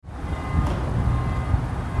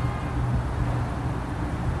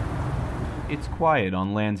It's quiet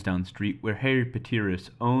on Lansdowne Street where Harry Patiris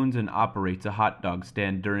owns and operates a hot dog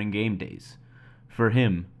stand during game days. For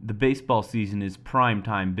him, the baseball season is prime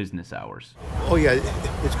time business hours. Oh yeah,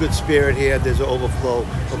 it's good spirit here. There's an overflow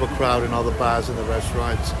of a crowd in all the bars and the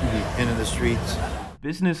restaurants and in the streets.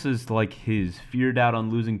 Businesses like his feared out on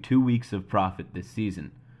losing 2 weeks of profit this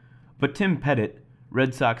season. But Tim Pettit,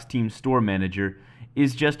 Red Sox team store manager,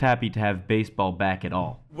 is just happy to have baseball back at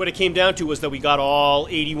all. What it came down to was that we got all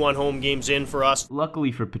 81 home games in for us.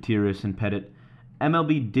 Luckily for Patiris and Pettit,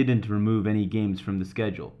 MLB didn't remove any games from the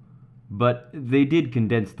schedule. But they did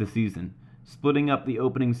condense the season, splitting up the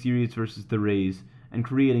opening series versus the Rays and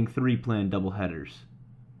creating 3 planned doubleheaders.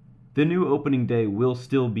 The new opening day will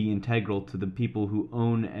still be integral to the people who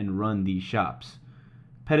own and run these shops.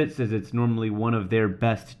 Pettit says it's normally one of their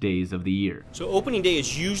best days of the year. So opening day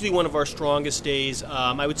is usually one of our strongest days.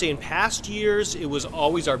 I would say in past years it was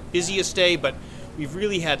always our busiest day, but we've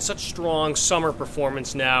really had such strong summer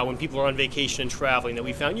performance now when people are on vacation and traveling that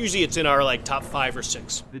we found usually it's in our top 5 or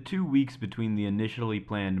 6. The 2 weeks between the initially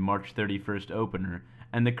planned March 31st opener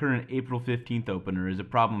and the current April 15th opener is a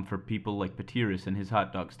problem for people like Patiris and his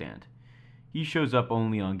hot dog stand. He shows up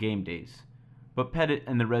only on game days. But Pettit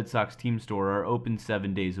and the Red Sox team store are open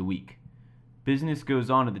 7 days a week. Business goes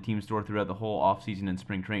on at the team store throughout the whole offseason and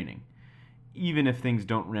spring training, even if things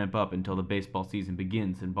don't ramp up until the baseball season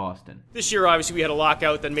begins in Boston. This year, obviously, we had a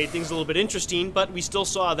lockout that made things a little bit interesting, but we still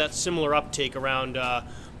saw that similar uptake around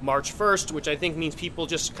March 1st, which I think means people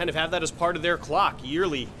just kind of have that as part of their clock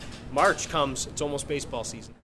yearly. March comes, it's almost baseball season.